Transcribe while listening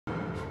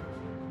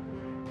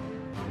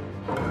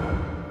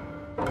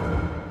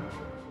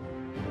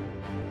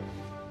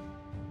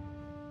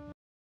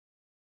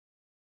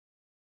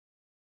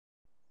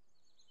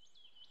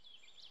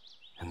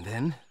And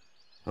then?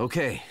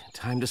 Okay,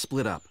 time to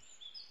split up.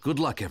 Good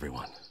luck,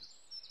 everyone.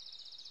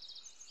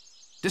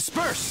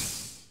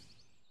 Disperse!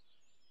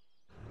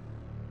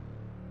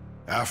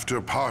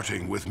 After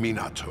parting with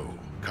Minato,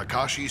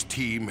 Kakashi's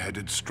team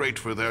headed straight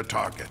for their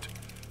target,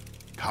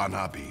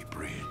 Kanabi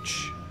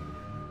Bridge.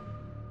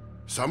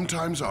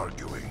 Sometimes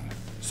arguing,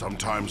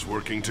 sometimes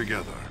working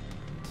together,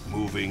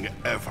 moving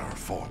ever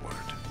forward.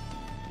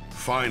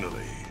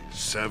 Finally,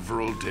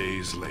 several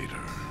days later,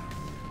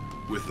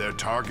 with their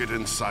target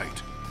in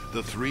sight,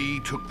 the three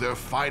took their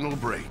final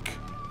break.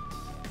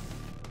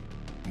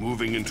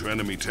 Moving into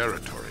enemy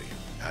territory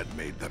had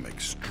made them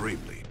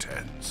extremely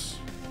tense.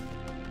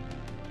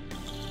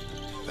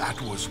 That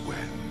was when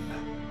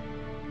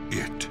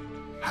it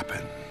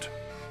happened.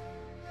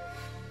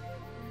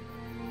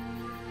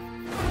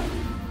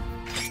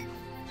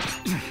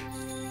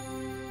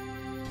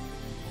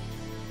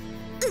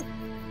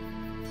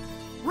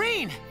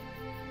 Reen!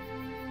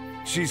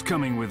 She's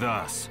coming with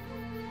us.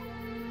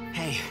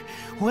 Hey,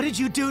 what did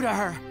you do to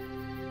her?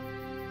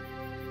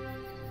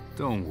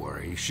 Don't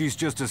worry, she's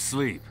just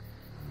asleep.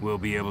 We'll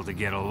be able to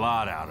get a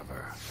lot out of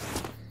her.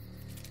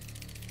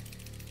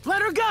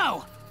 Let her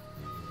go!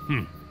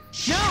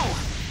 No!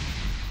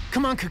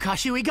 Come on,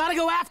 Kakashi, we gotta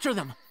go after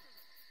them!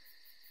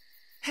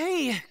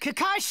 Hey,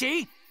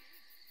 Kakashi!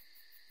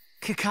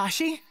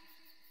 Kakashi?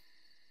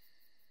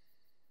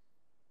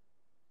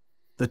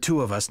 The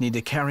two of us need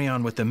to carry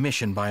on with the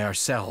mission by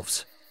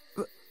ourselves.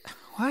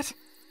 What?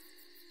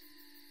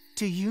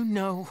 Do you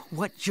know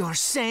what you're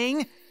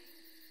saying?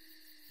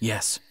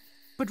 Yes.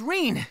 But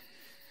Reen!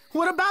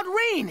 What about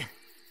Reen?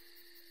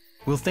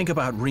 We'll think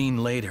about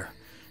Reen later.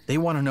 They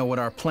want to know what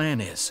our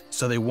plan is,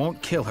 so they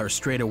won't kill her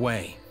straight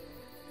away.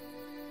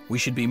 We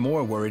should be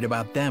more worried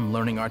about them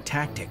learning our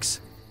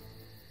tactics.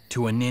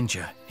 To a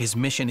ninja, his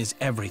mission is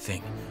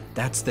everything.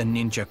 That's the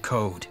ninja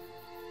code.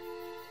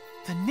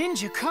 The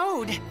ninja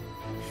code?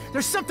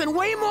 There's something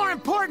way more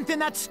important than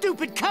that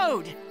stupid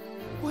code!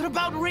 What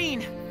about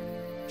Reen?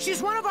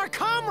 She's one of our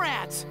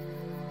comrades!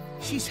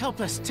 She's helped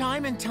us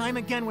time and time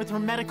again with her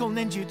medical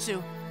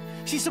ninjutsu.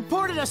 She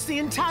supported us the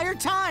entire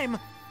time!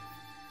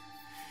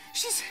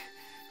 She's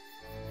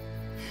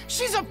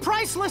a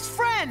priceless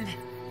friend!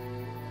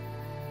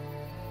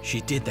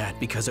 She did that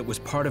because it was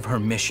part of her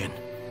mission.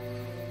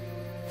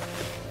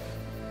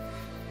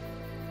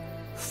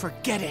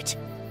 Forget it.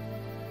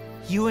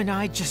 You and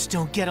I just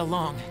don't get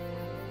along.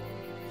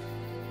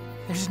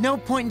 There's no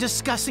point in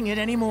discussing it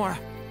anymore.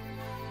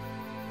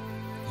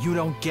 You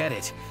don't get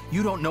it.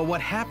 You don't know what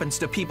happens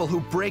to people who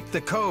break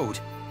the code.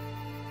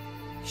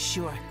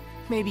 Sure,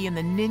 maybe in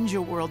the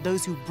ninja world,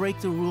 those who break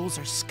the rules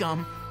are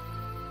scum.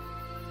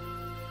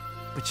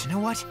 But you know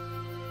what?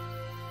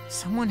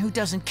 Someone who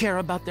doesn't care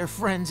about their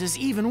friends is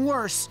even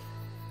worse.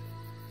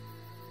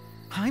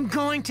 I'm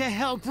going to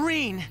help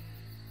Reen.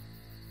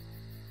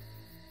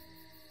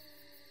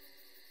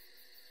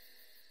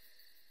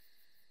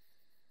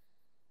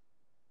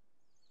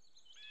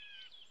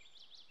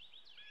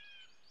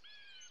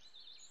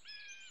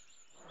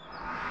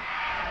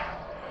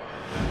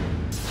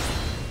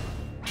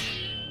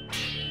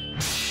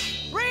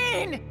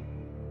 Reen!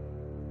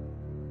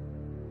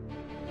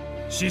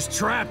 She's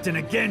trapped in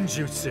a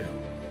genjutsu.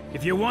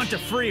 If you want to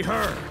free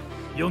her,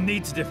 you'll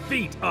need to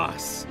defeat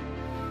us.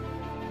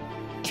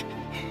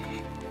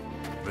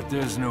 But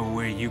there's no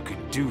way you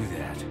could do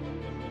that.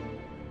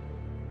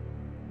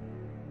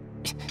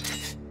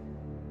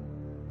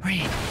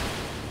 Reen,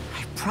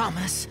 I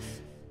promise.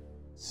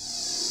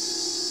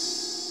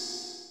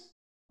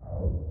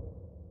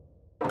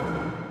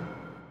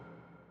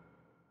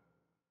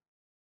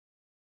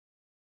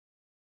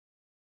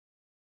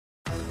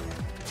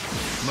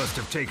 Must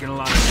have taken a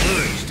lot of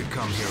courage to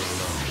come here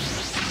alone.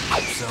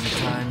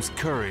 Sometimes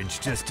courage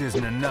just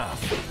isn't enough.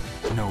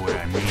 Know what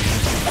I mean?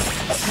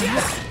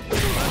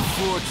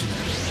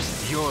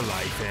 Unfortunately, your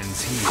life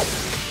ends here.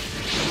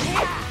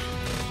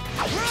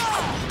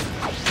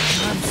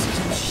 I'm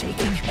still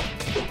shaking.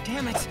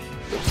 Damn it.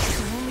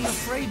 I'm only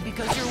afraid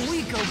because you're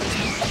weak over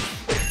there.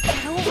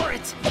 Get over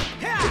it.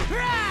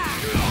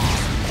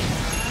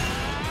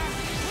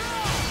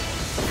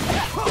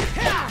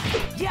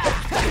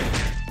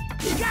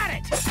 You got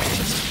it!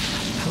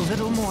 A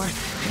little more.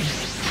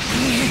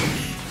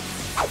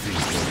 Think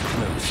you're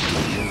close, do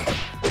you?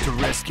 To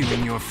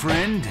rescuing your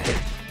friend? You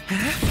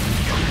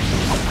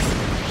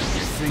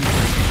think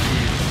like a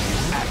kid, you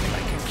act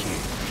like a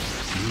kid.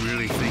 You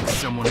really think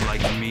someone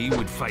like me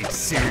would fight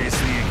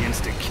seriously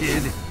against a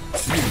kid? You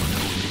don't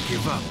know when to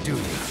give up, do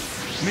you?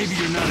 Maybe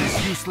you're not as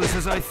useless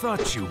as I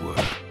thought you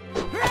were.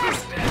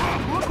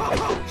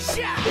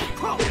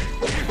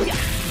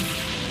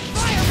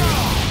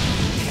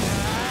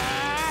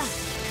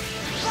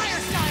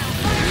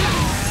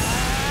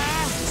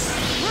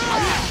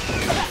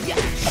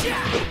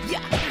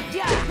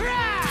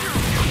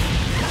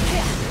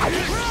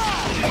 Fireball!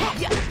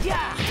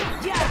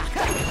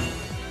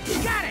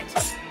 Got it!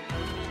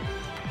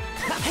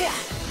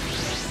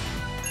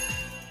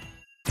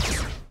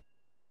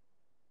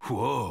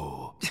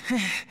 Whoa.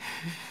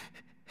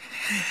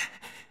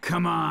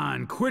 Come on.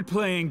 on, quit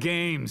playing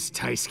games,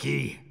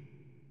 Taisuke.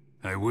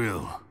 I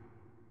will.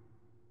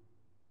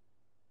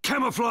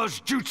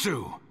 Camouflage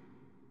jutsu!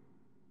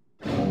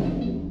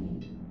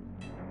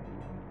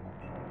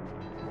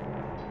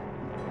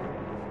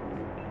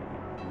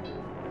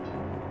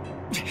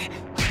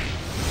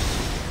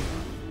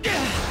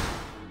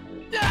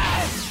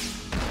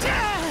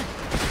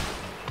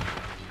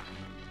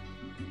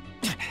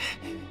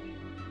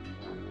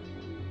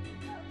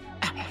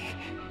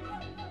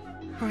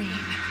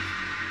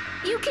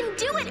 You can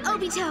do it,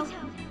 Obito!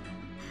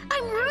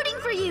 I'm rooting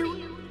for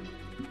you!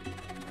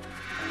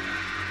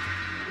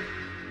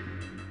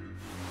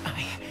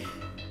 I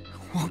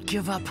won't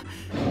give up.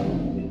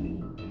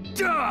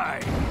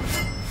 Die!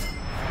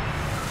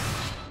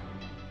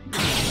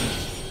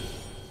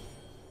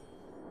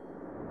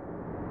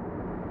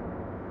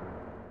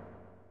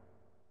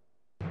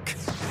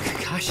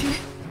 Kakashi?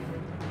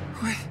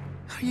 What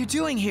are you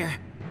doing here?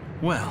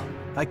 Well,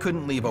 I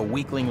couldn't leave a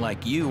weakling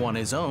like you on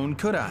his own,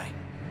 could I?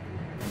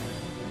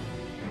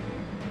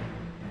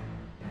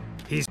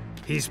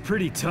 He's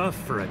pretty tough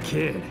for a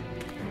kid.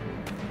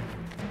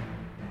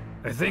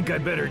 I think I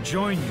better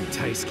join you,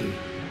 Taisuke,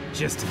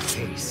 just in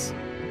case.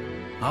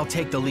 I'll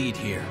take the lead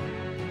here.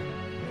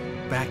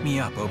 Back me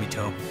up,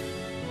 Obito.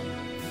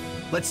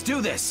 Let's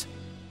do this!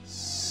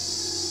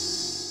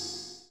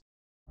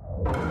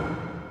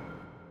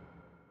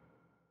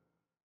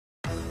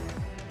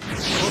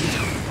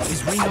 Obito,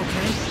 is Rin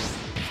okay?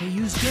 They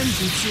used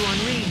Genjutsu on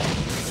Rin.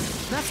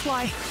 That's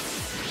why...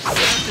 You'll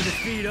have to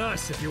defeat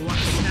us if you want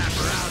to snap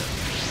her out of it.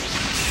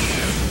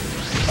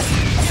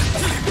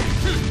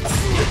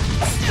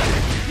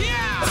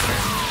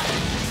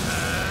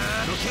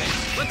 Okay,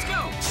 let's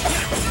go!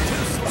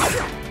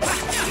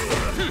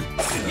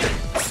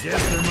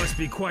 Guess there must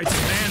be quite the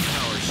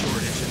manpower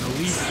shortage in the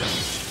Leaf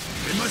Village.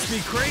 It must be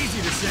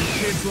crazy to send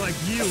kids like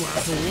you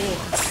out to war.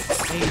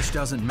 Age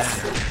doesn't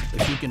matter.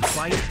 If you can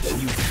fight,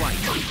 you fight.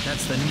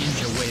 That's the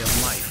ninja way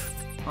of life.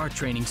 Our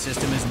training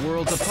system is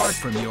worlds apart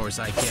from yours,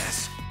 I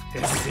guess.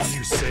 Everything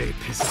you say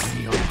pisses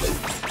me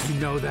off. You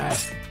know that?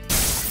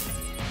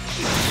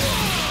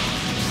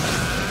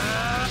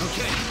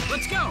 Okay,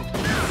 let's go!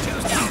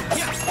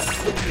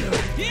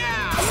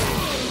 Yeah!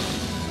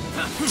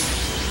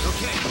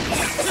 Okay.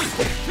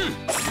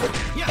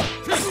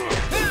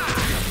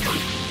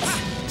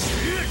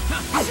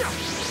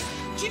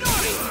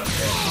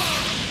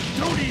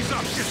 Don't ease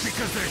up just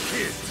because they're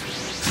kids.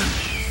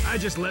 I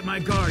just let my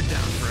guard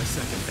down for a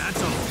second,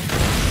 that's all.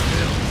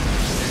 Still,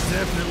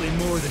 they're definitely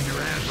more than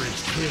your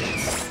average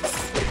kids.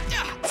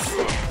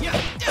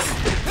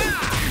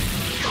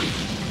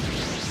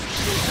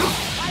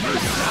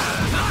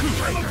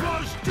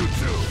 Camouflage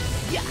jutsu!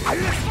 Yeah!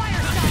 Fire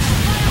style!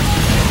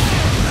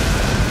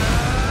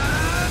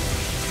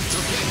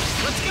 Okay,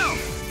 let's go!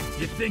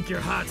 You think you're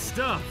hot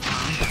stuff,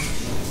 huh?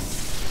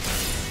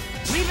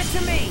 Leave it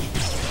to me!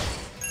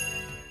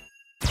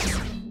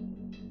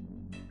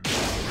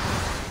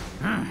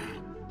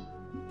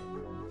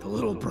 The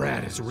little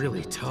brat is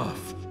really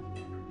tough.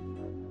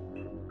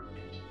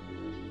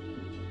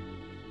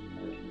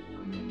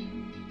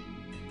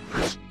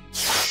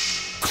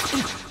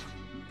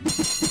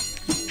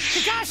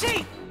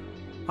 Kakashi!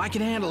 I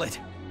can handle it.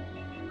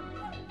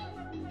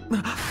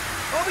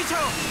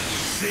 Obito!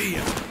 See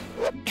ya.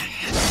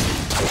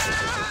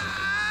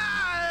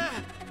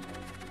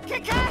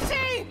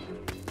 Kakashi!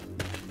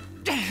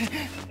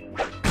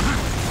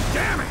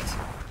 Damn it!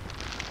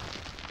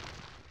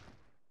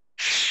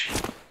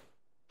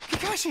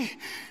 Kakashi,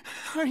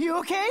 are you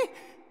okay?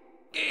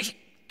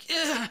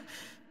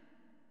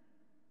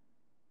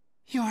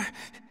 Your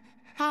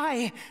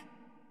eye...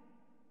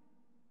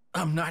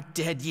 I'm not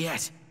dead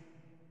yet.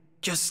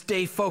 Just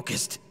stay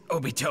focused,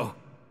 Obito.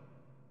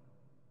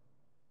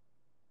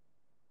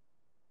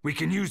 We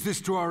can use this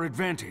to our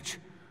advantage.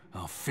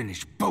 I'll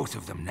finish both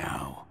of them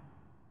now.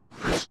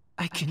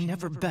 I can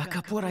never back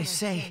up what I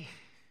say.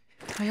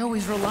 I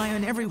always rely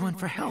on everyone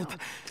for help.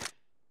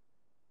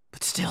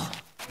 But still,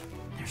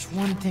 there's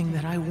one thing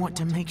that I want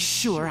to make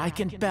sure I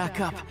can back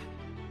up.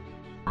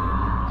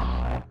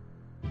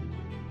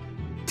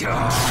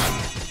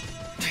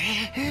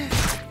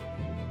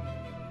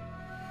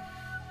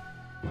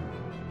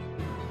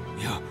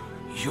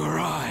 Your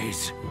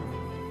eyes.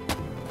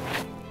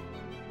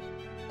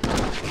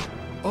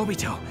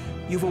 Obito,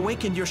 you've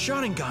awakened your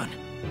Sharingan.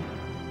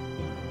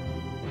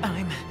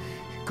 I'm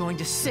going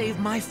to save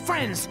my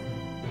friends!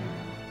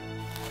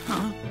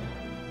 Huh?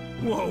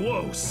 Whoa,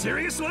 whoa,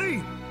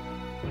 seriously?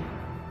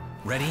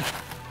 Ready?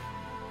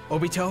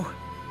 Obito?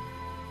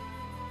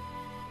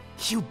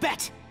 You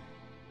bet!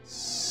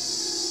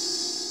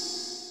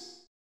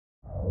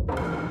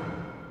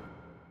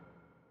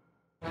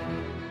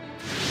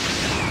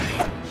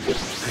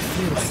 I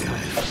feel like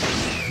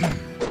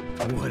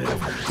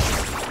whatever.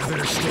 I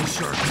better stay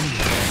sharp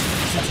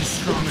since he's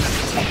strong enough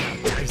to take out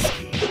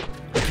Taisuke.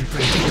 I can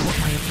predict what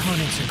my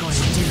opponents are going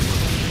to do.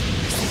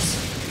 Is this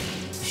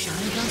the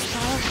Sharingan's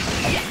power?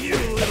 You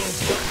little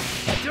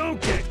brat! Don't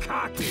get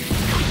cocky!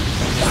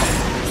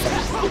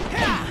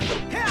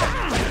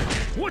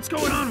 What's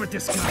going on with at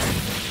this guy.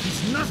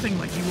 He's nothing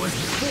like he was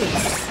before.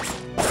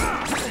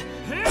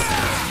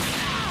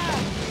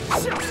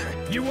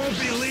 You won't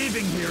be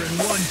leaving here in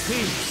one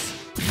piece.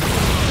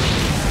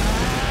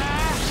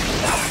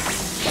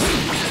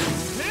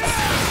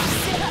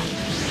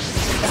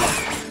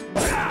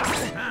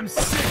 I'm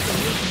sick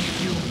of looking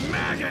at you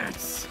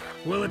maggots!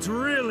 Well, it's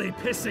really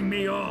pissing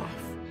me off.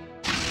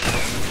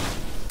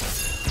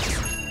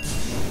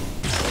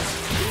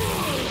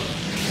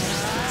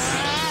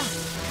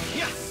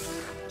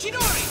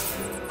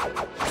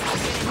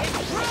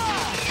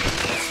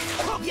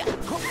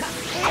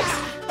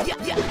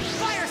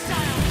 Fire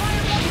style!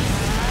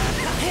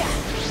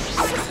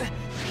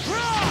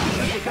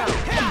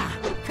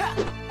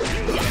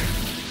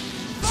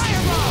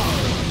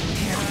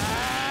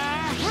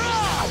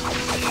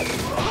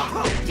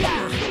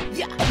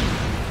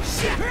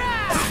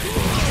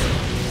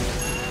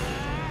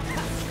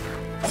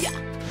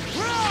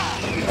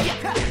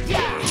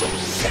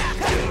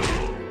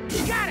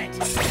 Got it!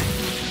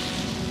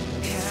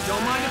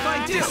 Don't mind if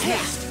I do!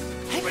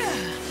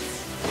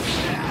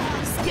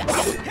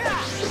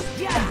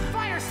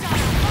 Fire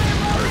style!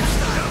 Earth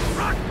style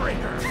rock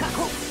breaker!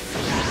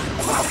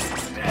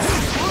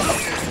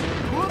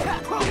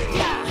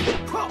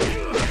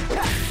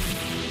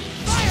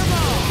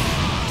 Fireball!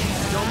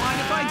 Don't mind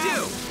if I do!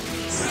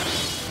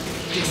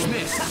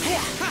 Dismiss!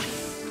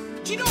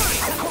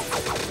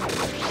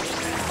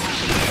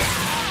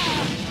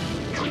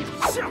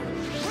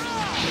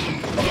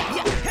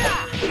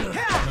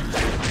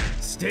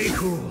 Stay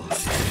cool.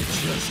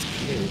 They're just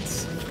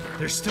kids.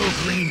 They're still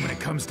green when it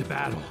comes to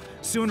battle.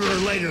 Sooner or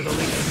later, they'll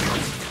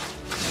leave.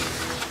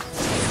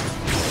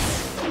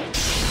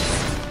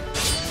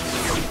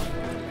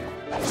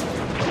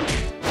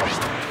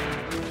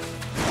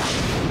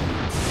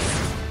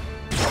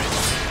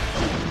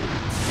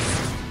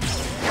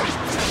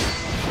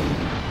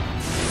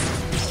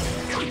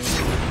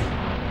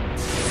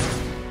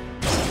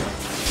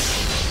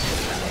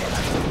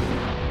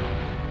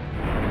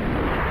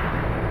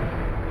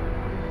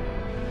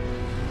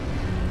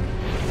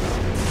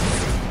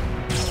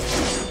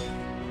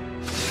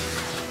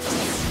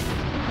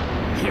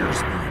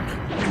 Here's one.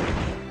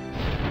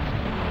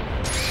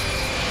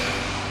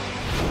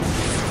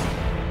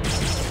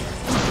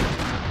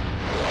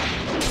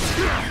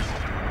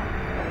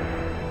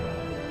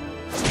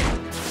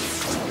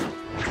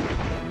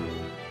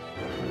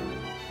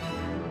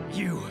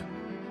 You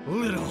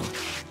little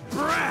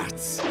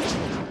brats!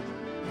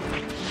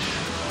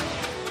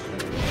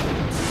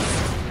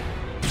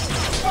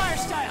 Fire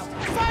style!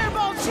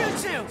 Fireball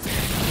jutsu!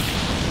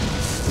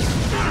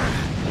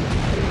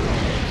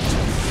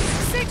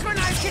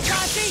 Synchronize,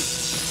 Kakashi!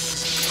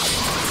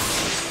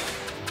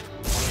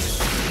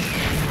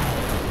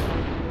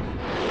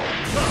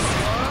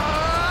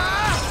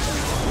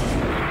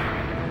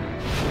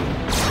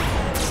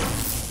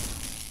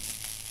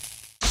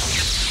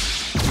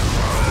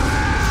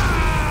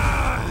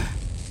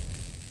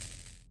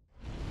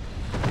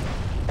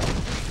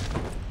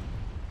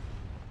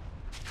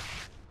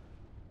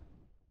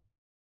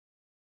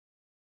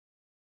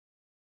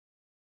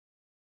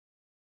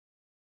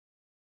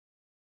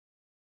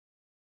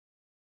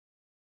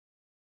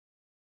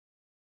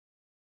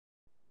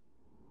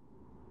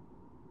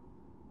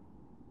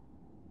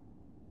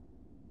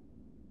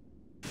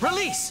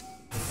 Release!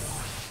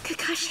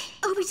 Kakashi,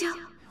 Obito.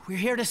 We're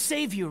here to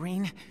save you,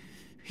 Rin.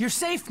 You're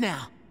safe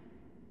now.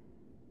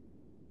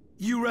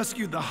 You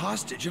rescued the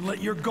hostage and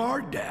let your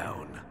guard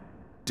down.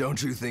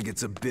 Don't you think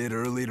it's a bit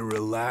early to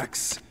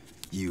relax,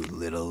 you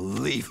little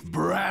leaf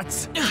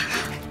brats?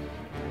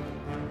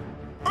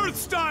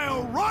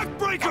 Earth-style rock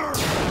breaker!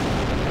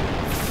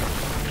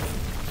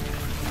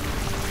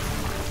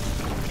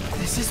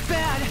 This is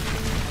bad.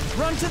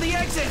 Run to the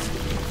exit!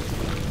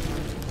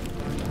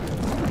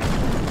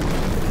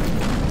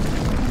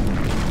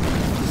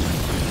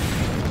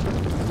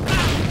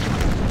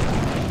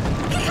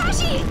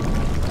 Kakashi!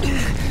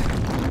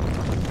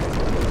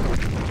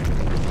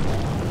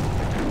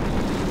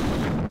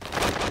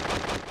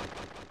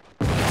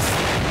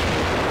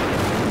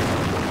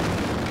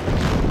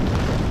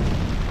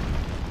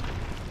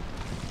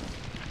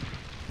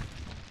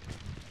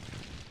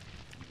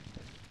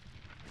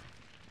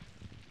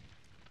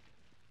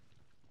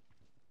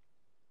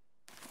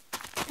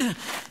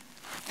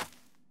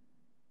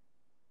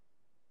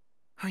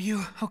 Are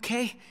you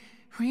okay,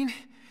 Rin?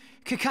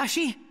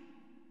 Kakashi?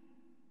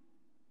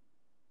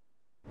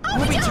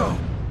 Obito!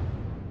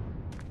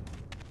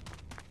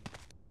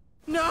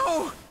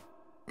 No!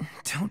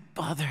 Don't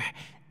bother.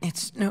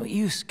 It's no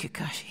use,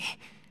 Kakashi.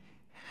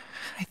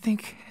 I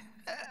think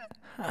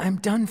I'm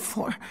done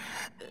for.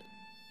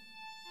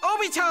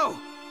 Obito!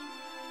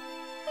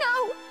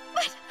 No,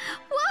 but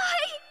why?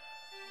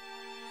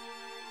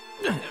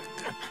 Obito!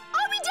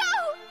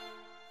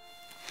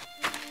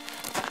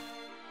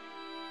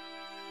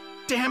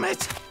 Damn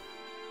it!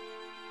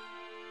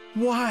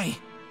 Why?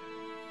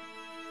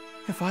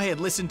 If I had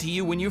listened to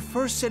you when you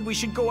first said we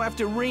should go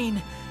after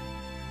Rin,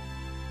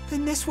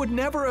 then this would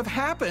never have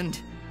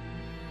happened.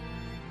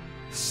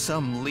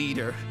 Some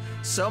leader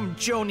Some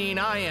Jonin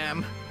I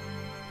am.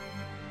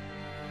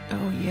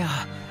 Oh,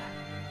 yeah.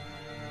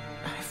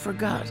 I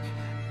forgot.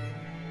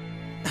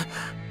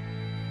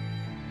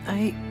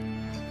 I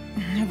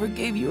never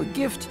gave you a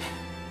gift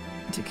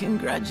to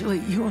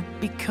congratulate you on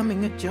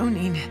becoming a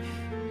Jonin,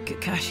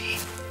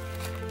 Kakashi.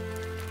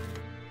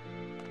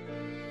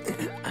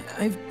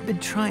 I've been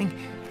trying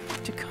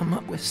to come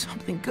up with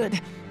something good.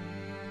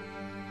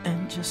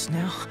 And just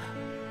now,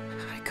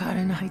 I got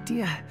an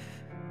idea.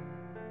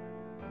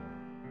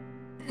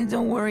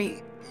 Don't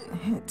worry,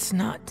 it's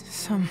not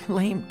some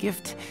lame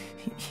gift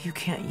you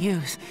can't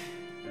use.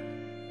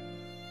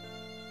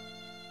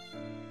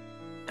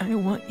 I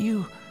want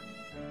you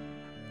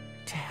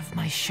to have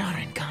my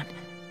Sharingan.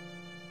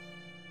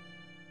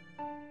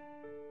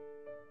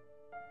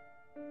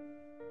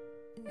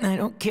 I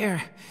don't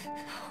care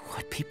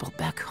what people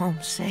back home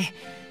say.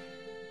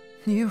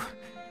 You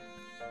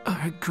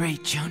are a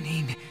great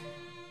Jonin.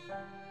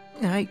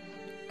 I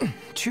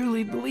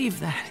truly believe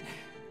that.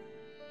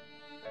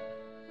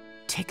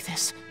 Take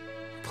this,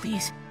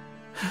 please.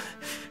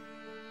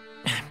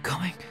 I'm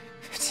going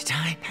to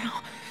die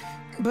now,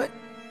 but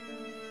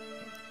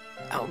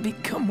I'll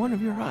become one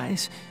of your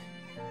eyes.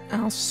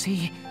 I'll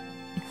see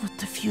what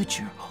the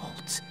future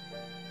holds.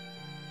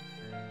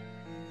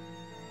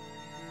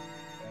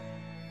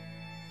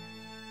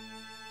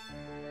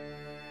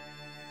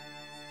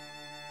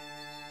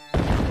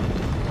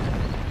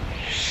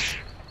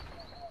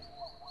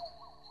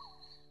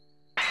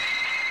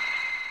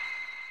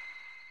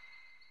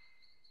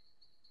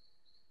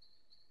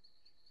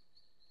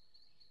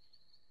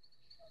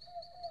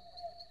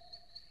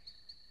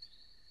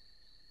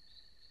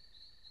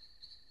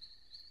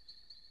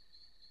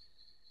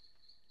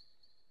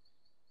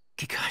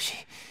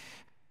 Kakashi,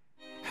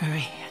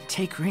 hurry and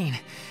take Rin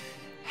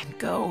and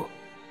go.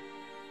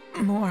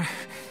 More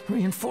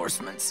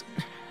reinforcements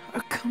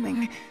are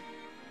coming.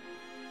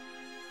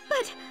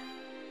 But,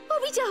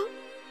 Obito!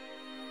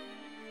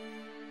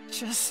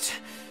 Just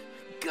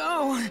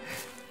go.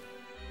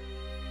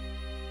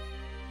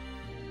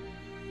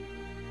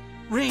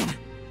 Rin!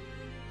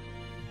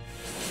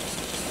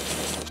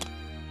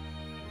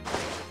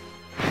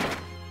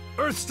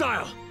 Earth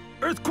style!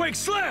 Earthquake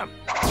slam!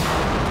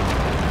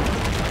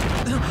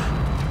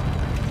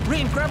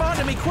 Rin, grab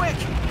onto me, quick!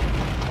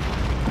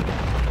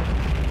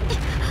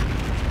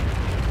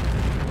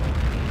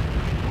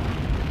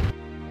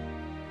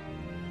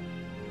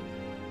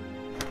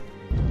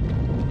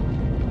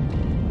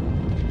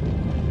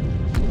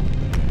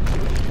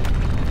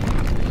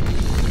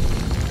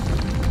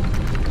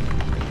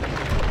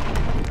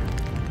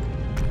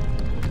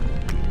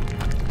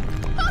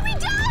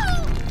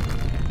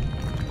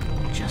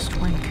 Just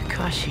when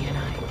Kakashi and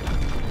I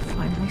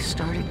finally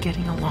started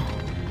getting along.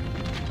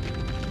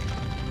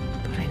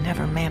 But I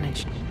never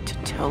managed to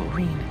tell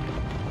Rin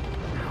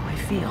how I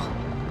feel.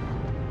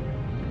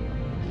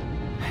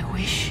 I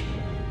wish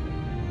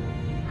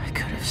I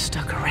could have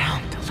stuck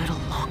around a little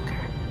longer.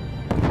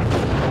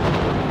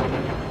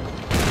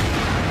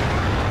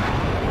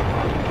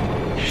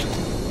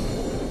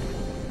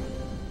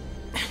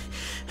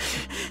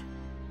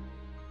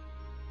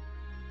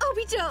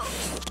 Obito!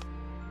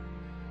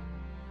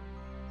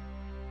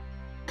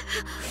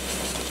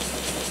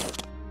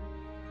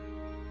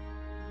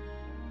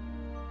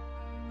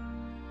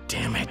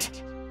 Damn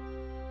it.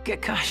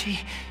 Kakashi,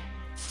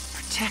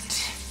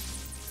 protect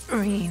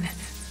Rin.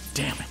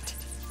 Damn it.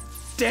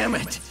 Damn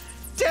it.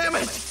 Damn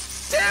it.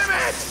 Damn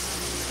it!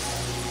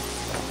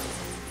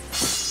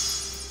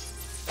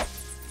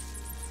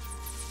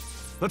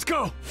 Let's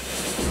go!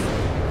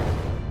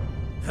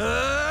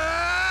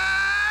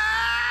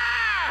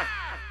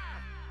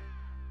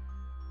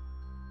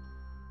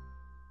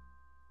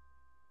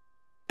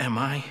 Am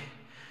I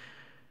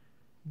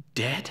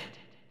dead?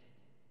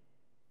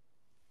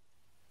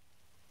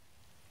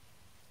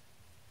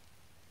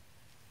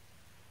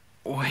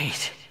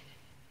 Wait.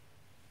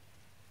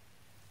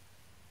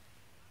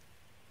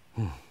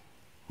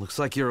 Looks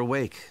like you're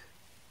awake.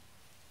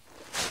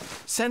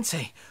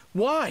 Sensei,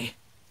 why?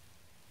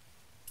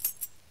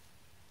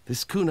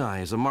 This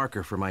kunai is a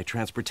marker for my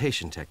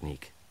transportation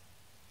technique.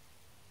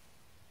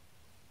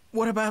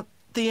 What about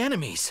the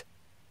enemies?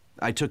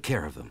 I took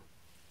care of them.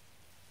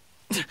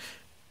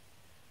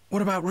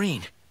 What about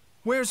Rin?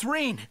 Where's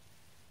Rin?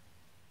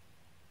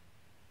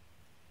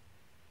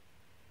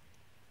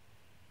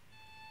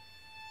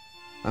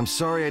 I'm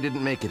sorry I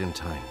didn't make it in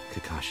time,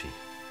 Kakashi.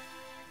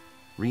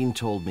 Rin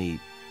told me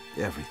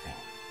everything.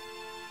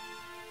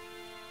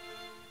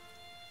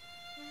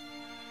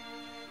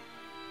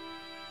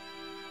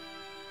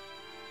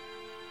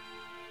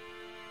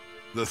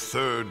 The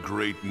Third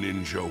Great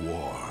Ninja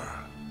War.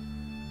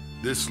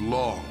 This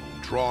long,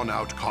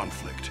 drawn-out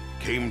conflict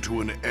came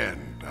to an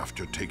end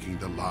after taking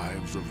the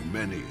lives of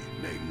many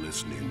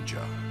nameless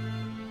ninja.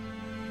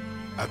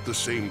 At the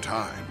same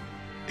time,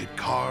 it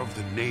carved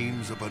the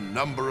names of a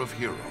number of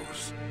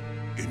heroes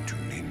into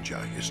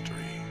ninja history.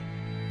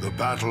 The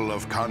Battle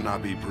of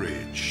Kanabi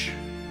Bridge.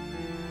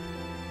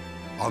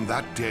 On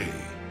that day,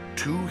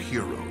 2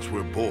 heroes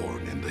were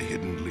born in the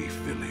Hidden Leaf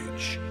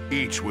Village,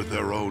 each with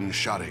their own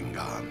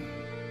Sharingan.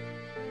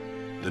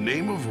 The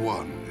name of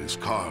one is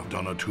carved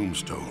on a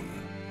tombstone,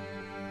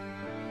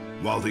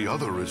 while the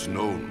other is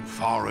known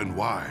far and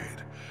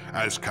wide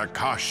as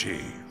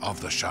Kakashi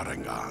of the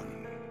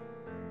Sharingan.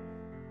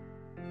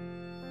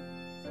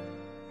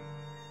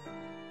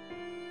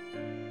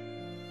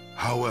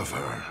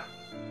 However,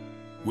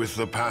 with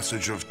the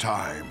passage of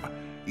time,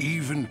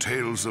 even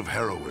tales of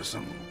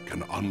heroism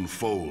can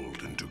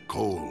unfold into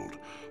cold,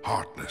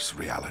 heartless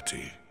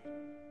reality.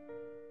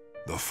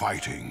 The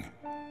fighting,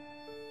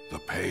 the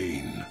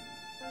pain,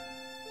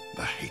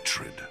 the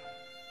hatred.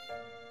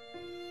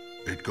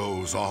 It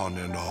goes on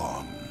and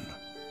on,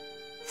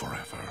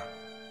 forever.